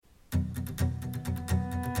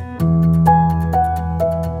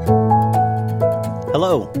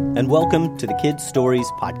Hello, and welcome to the Kids Stories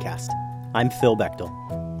Podcast. I'm Phil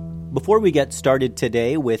Bechtel. Before we get started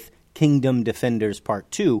today with Kingdom Defenders Part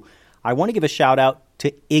 2, I want to give a shout-out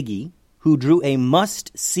to Iggy, who drew a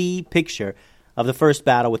must-see picture of the first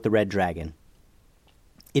battle with the Red Dragon.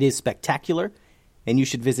 It is spectacular, and you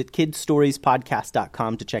should visit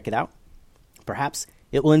kidsstoriespodcast.com to check it out. Perhaps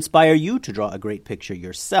it will inspire you to draw a great picture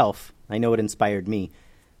yourself. I know it inspired me.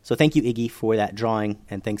 So thank you, Iggy, for that drawing,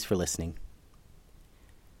 and thanks for listening.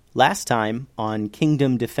 Last time, on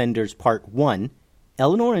Kingdom Defenders Part 1,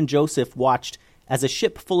 Eleanor and Joseph watched as a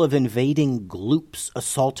ship full of invading Gloops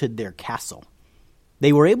assaulted their castle.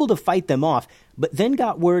 They were able to fight them off, but then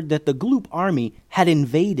got word that the Gloop army had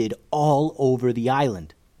invaded all over the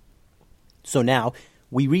island. So now,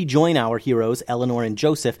 we rejoin our heroes, Eleanor and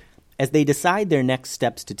Joseph, as they decide their next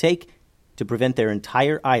steps to take to prevent their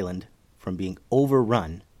entire island from being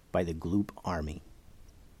overrun by the Gloop army.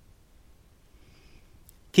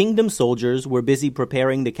 Kingdom soldiers were busy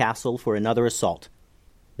preparing the castle for another assault.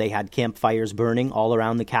 They had campfires burning all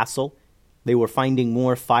around the castle. They were finding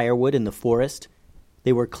more firewood in the forest.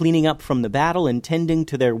 They were cleaning up from the battle and tending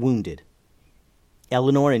to their wounded.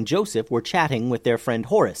 Eleanor and Joseph were chatting with their friend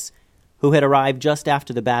Horace, who had arrived just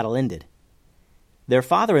after the battle ended. Their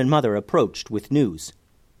father and mother approached with news.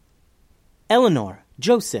 "Eleanor,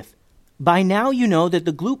 Joseph, by now you know that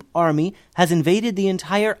the Gloop army has invaded the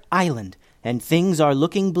entire island, and things are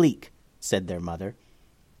looking bleak," said their mother.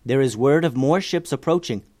 "There is word of more ships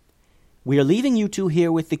approaching. We are leaving you two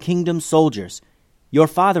here with the kingdom soldiers. Your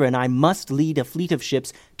father and I must lead a fleet of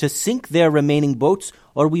ships to sink their remaining boats,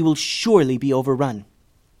 or we will surely be overrun."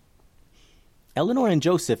 Eleanor and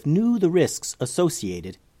Joseph knew the risks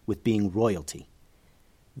associated with being royalty.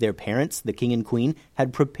 Their parents, the king and queen,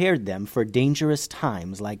 had prepared them for dangerous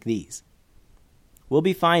times like these. "We'll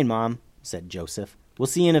be fine, Mom," said Joseph. "We'll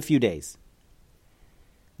see you in a few days."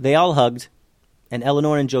 They all hugged, and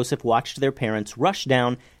Eleanor and Joseph watched their parents rush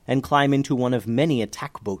down and climb into one of many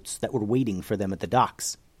attack boats that were waiting for them at the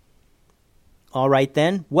docks. "All right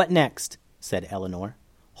then, what next?" said Eleanor.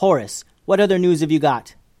 "Horace, what other news have you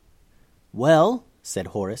got?" "Well," said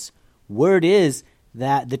Horace, "word is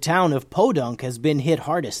that the town of Podunk has been hit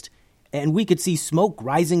hardest, and we could see smoke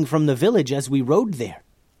rising from the village as we rode there.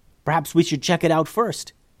 Perhaps we should check it out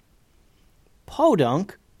first."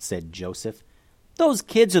 "Podunk," said Joseph. "Those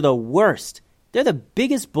kids are the worst. They're the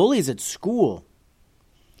biggest bullies at school."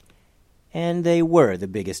 And they were the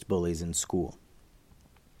biggest bullies in school.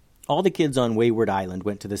 All the kids on Wayward Island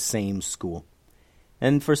went to the same school.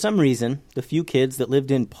 And for some reason, the few kids that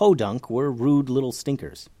lived in Podunk were rude little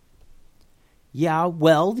stinkers. "Yeah,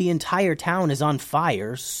 well, the entire town is on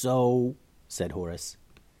fire, so," said Horace.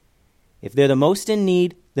 "If they're the most in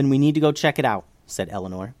need, then we need to go check it out," said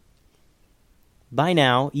Eleanor. By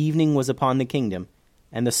now, evening was upon the kingdom,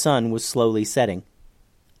 and the sun was slowly setting.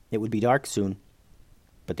 It would be dark soon,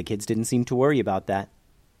 but the kids didn't seem to worry about that.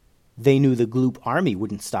 They knew the Gloop army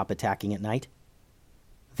wouldn't stop attacking at night.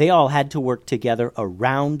 They all had to work together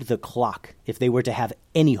around the clock if they were to have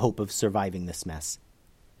any hope of surviving this mess.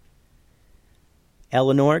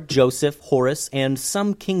 Eleanor, Joseph, Horace, and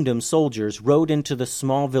some kingdom soldiers rode into the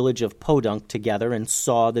small village of Podunk together and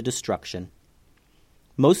saw the destruction.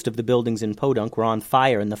 Most of the buildings in Podunk were on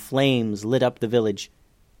fire, and the flames lit up the village.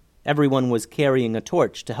 Everyone was carrying a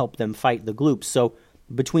torch to help them fight the Gloops, so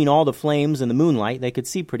between all the flames and the moonlight, they could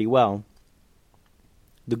see pretty well.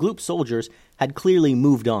 The Gloop soldiers had clearly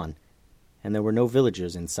moved on, and there were no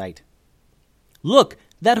villagers in sight. "Look,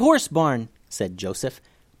 that horse barn," said Joseph,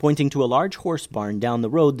 pointing to a large horse barn down the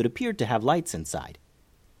road that appeared to have lights inside.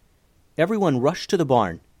 Everyone rushed to the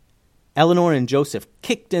barn. Eleanor and Joseph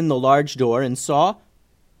kicked in the large door and saw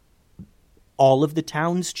all of the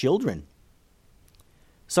town's children.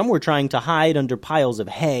 Some were trying to hide under piles of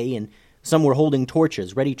hay, and some were holding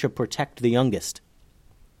torches ready to protect the youngest.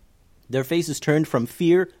 Their faces turned from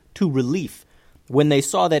fear to relief when they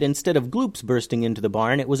saw that instead of Gloops bursting into the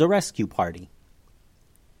barn, it was a rescue party.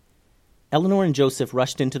 Eleanor and Joseph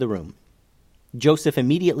rushed into the room. Joseph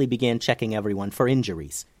immediately began checking everyone for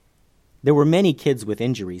injuries. There were many kids with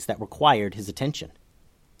injuries that required his attention.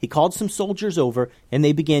 He called some soldiers over, and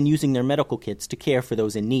they began using their medical kits to care for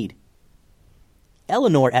those in need.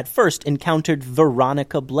 Eleanor at first encountered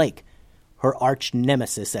Veronica Blake, her arch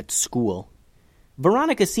nemesis at school.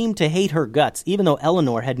 Veronica seemed to hate her guts, even though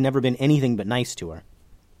Eleanor had never been anything but nice to her.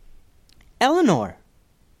 "Eleanor,"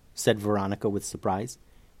 said Veronica with surprise,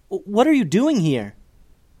 "what are you doing here?"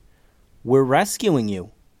 "We're rescuing you."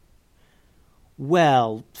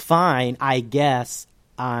 "Well, fine, I guess.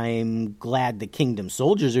 I'm glad the kingdom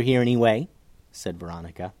soldiers are here anyway," said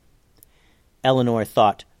Veronica. Eleanor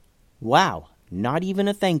thought, "Wow, Not even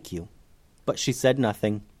a thank you. But she said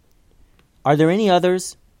nothing. "Are there any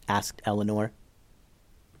others?" asked Eleanor.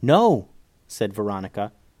 "No," said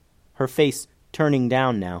Veronica, her face turning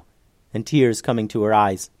down now, and tears coming to her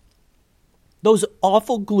eyes. "Those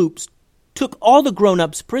awful Gloops took all the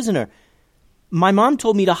grown-ups prisoner. My mom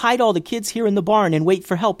told me to hide all the kids here in the barn and wait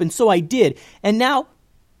for help, and so I did. And now—"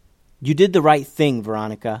 "You did the right thing,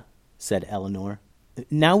 Veronica," said Eleanor.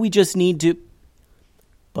 "Now we just need to—"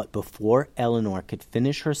 But before Eleanor could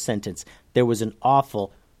finish her sentence, there was an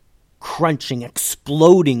awful, crunching,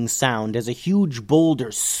 exploding sound as a huge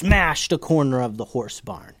boulder smashed a corner of the horse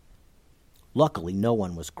barn. Luckily, no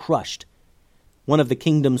one was crushed. One of the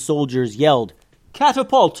kingdom soldiers yelled,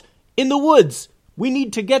 "Catapult! In the woods! We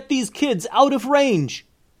need to get these kids out of range!"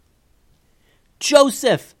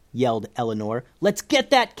 "Joseph!" yelled Eleanor. "Let's get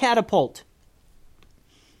that catapult!"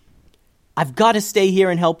 "I've got to stay here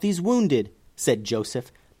and help these wounded," said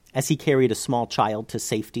Joseph, as he carried a small child to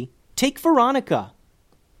safety. "Take Veronica."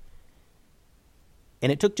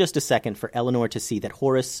 And it took just a second for Eleanor to see that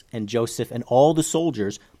Horace and Joseph and all the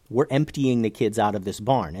soldiers were emptying the kids out of this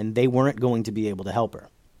barn, and they weren't going to be able to help her.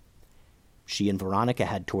 She and Veronica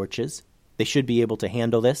had torches. They should be able to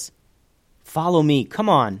handle this. "Follow me, come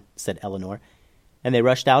on," said Eleanor, and they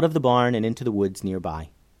rushed out of the barn and into the woods nearby.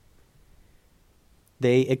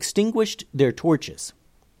 They extinguished their torches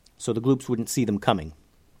so the Gloops wouldn't see them coming.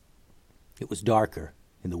 It was darker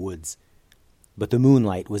in the woods, but the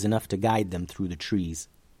moonlight was enough to guide them through the trees.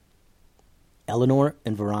 Eleanor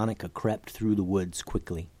and Veronica crept through the woods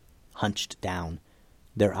quickly, hunched down,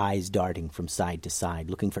 their eyes darting from side to side,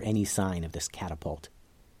 looking for any sign of this catapult.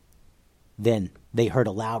 Then they heard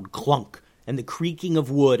a loud clunk and the creaking of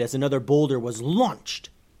wood as another boulder was launched.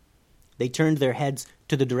 They turned their heads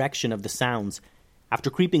to the direction of the sounds. After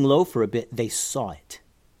creeping low for a bit, they saw it.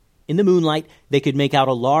 In the moonlight, they could make out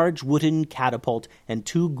a large wooden catapult and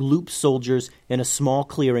 2 Gloop soldiers in a small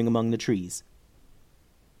clearing among the trees.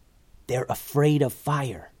 "They're afraid of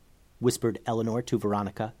fire," whispered Eleanor to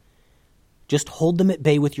Veronica. "Just hold them at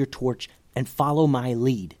bay with your torch and follow my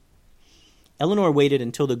lead." Eleanor waited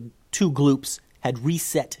until the 2 Gloops had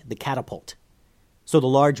reset the catapult, so the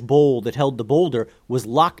large bowl that held the boulder was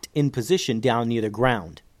locked in position down near the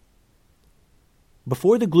ground.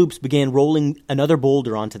 Before the Gloops began rolling another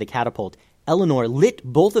boulder onto the catapult, Eleanor lit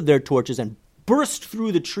both of their torches and burst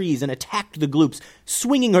through the trees and attacked the Gloops,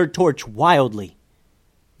 swinging her torch wildly.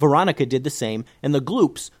 Veronica did the same, and the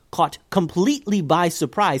Gloops, caught completely by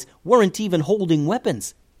surprise, weren't even holding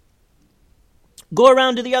weapons. "Go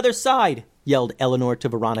around to the other side," yelled Eleanor to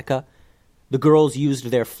Veronica. The girls used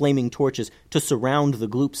their flaming torches to surround the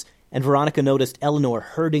Gloops, and Veronica noticed Eleanor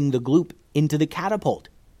herding the Gloop into the catapult.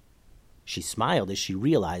 She smiled as she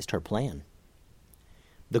realized her plan.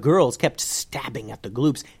 The girls kept stabbing at the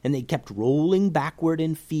Gloops, and they kept rolling backward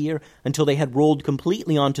in fear until they had rolled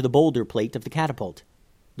completely onto the boulder plate of the catapult.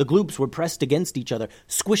 The Gloops were pressed against each other,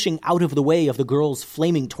 squishing out of the way of the girls'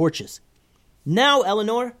 flaming torches. "Now,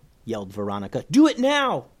 Eleanor!" yelled Veronica. "Do it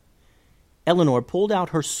now!" Eleanor pulled out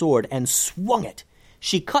her sword and swung it.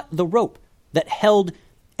 She cut the rope that held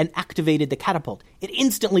and activated the catapult. It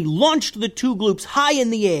instantly launched the 2 Gloops high in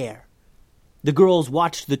the air. The girls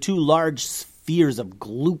watched the 2 large spheres of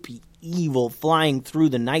gloopy evil flying through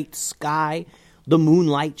the night sky, the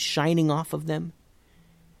moonlight shining off of them.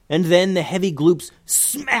 And then the heavy Gloops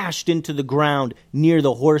smashed into the ground near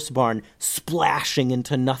the horse barn, splashing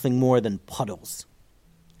into nothing more than puddles.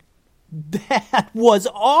 "That was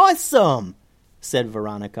awesome," said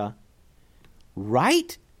Veronica.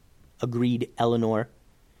 "Right?" agreed Eleanor.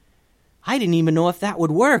 "I didn't even know if that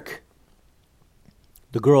would work."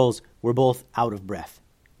 The girls were both out of breath,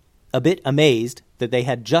 a bit amazed that they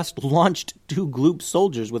had just launched 2 Gloop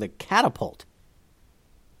soldiers with a catapult.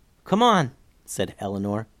 "Come on," said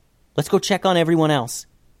Eleanor. "Let's go check on everyone else."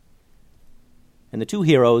 And the 2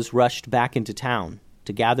 heroes rushed back into town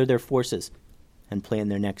to gather their forces and plan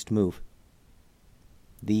their next move.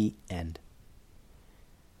 The end.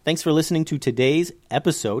 Thanks for listening to today's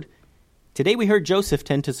episode. Today we heard Joseph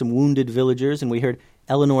tend to some wounded villagers, and we heard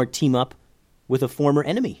Eleanor team up with a former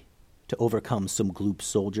enemy to overcome some Gloop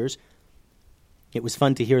soldiers. It was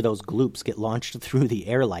fun to hear those Gloops get launched through the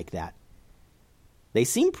air like that. They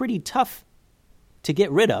seem pretty tough to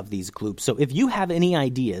get rid of, these Gloops. So if you have any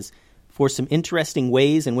ideas for some interesting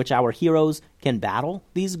ways in which our heroes can battle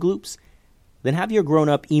these Gloops, then have your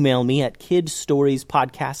grown-up email me at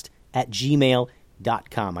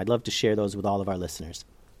kidstoriespodcast@gmail.com. I'd love to share those with all of our listeners.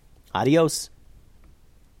 Adios.